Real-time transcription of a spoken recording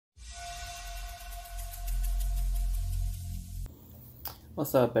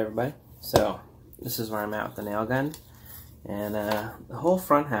What's up, everybody? So this is where I'm at with the nail gun, and the whole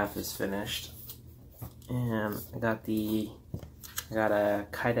front half is finished. And I got a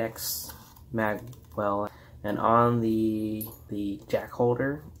Kydex mag well, and on the jack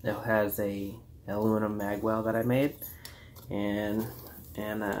holder it has a aluminum mag well that I made, and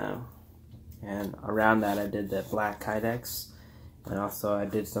around that I did the black Kydex, and also I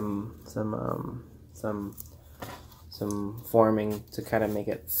did some forming to kind of make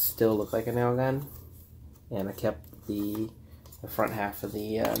it still look like a nail gun, and I kept the front half of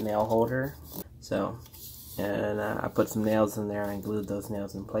the nail holder. So, and I put some nails in there and glued those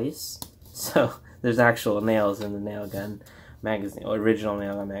nails in place. So there's actual nails in the nail gun magazine, original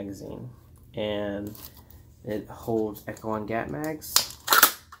nail gun magazine, and it holds Echo and Gat mags.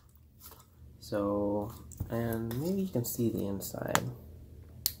 So, and maybe you can see the inside.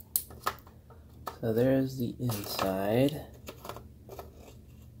 So there's the inside. You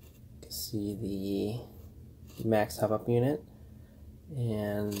can see the max hop-up unit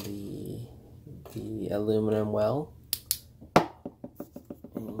and the aluminum well. And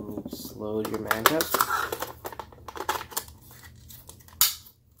you just load your mag up.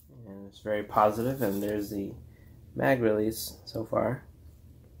 And it's very positive, and there's the mag release so far.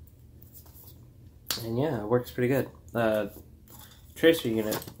 And yeah, it works pretty good. Tracer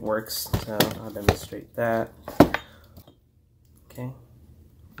unit works, so I'll demonstrate that. Okay,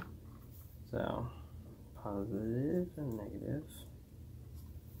 so positive and negative.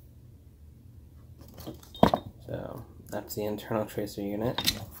 So that's the internal tracer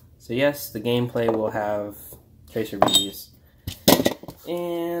unit. So yes, the gameplay will have tracer reviews.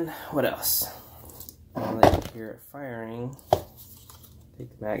 And what else? I'll let you hear it firing.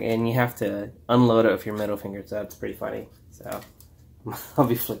 Take the mag, and you have to unload it with your middle finger, so that's pretty funny. So I'll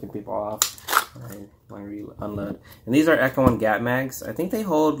be flicking people off when I unload. And these are Echo and Gat mags. I think they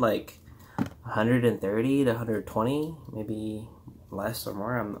hold like 130 to 120, maybe less or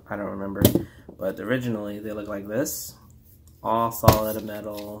more. I don't remember. But originally they look like this, all solid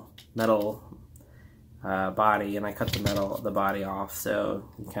metal body, and I cut the body off so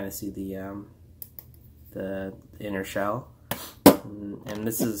you kind of see the inner shell. And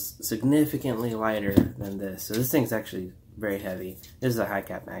this is significantly lighter than this. So this thing's actually very heavy. This is a high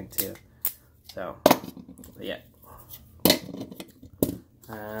cap mag too. So, but yeah.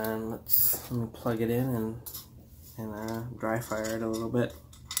 And let me plug it in and dry fire it a little bit.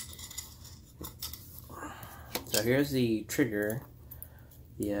 So here's the trigger.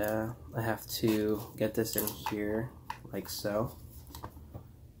 Yeah, I have to get this in here like so,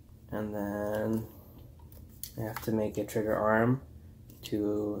 and then I have to make a trigger arm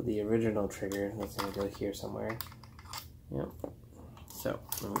to the original trigger. That's gonna go here somewhere. Yep. So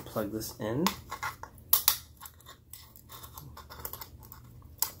let me plug this in.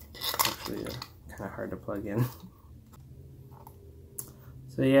 Actually, kind of hard to plug in.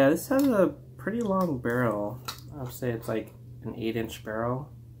 So yeah, this has a pretty long barrel. I would say it's like an 8-inch barrel.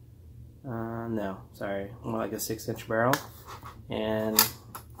 No, sorry, more like a 6-inch barrel. And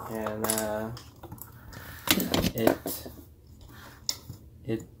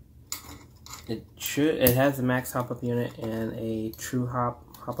it has a max hop-up unit and a true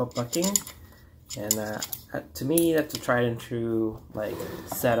hop-up bucking, and to me that's a tried and true like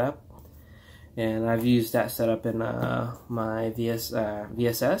setup, and I've used that setup in my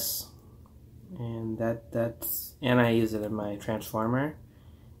VSS, and I use it in my transformer,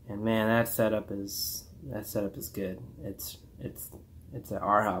 and man, that setup is good. It's an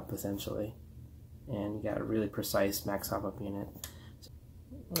R-hop essentially, and you got a really precise max hop-up unit.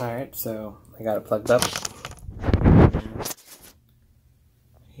 Alright, so I got it plugged up.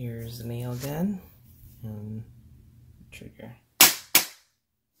 Here's the nail gun and trigger.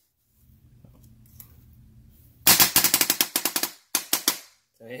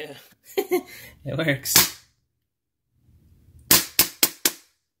 So yeah, it works.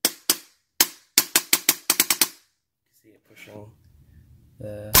 See it pushing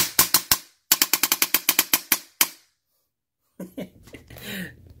the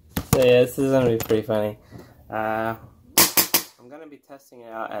So yeah, this is gonna be pretty funny. I'm gonna be testing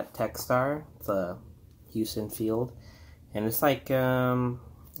it out at Techstar. It's a Houston field, and it's like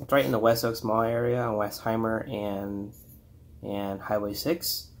it's right in the West Oaks Mall area on Westheimer and Highway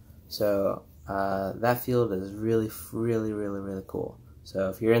 6. So that field is really cool. So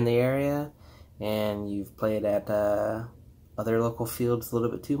if you're in the area and you've played at other local fields a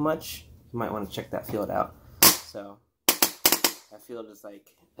little bit too much, you might want to check that field out. So that field is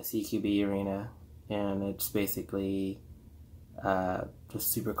like a CQB arena, and it's basically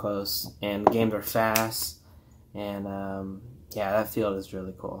just super close, and the games are fast, and yeah, that field is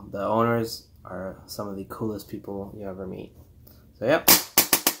really cool. The owners are some of the coolest people you ever meet. So yep.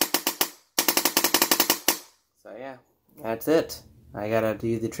 So yeah, that's it. I gotta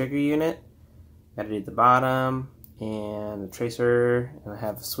do the trigger unit, gotta do the bottom and the tracer, and I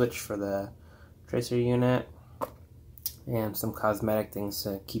have a switch for the tracer unit and some cosmetic things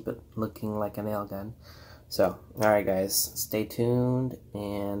to keep it looking like a nail gun. So alright guys, stay tuned,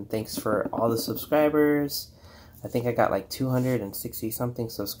 and thanks for all the subscribers. I think I got like 260 something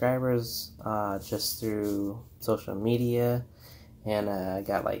subscribers just through social media, and I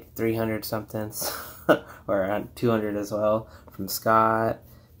got like 300 somethings or around 200 as well from Scott.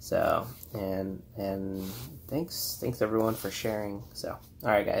 So and thanks everyone for sharing. So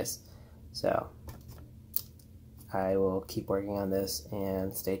alright guys, so I will keep working on this,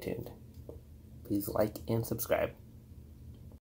 and stay tuned. Please like and subscribe.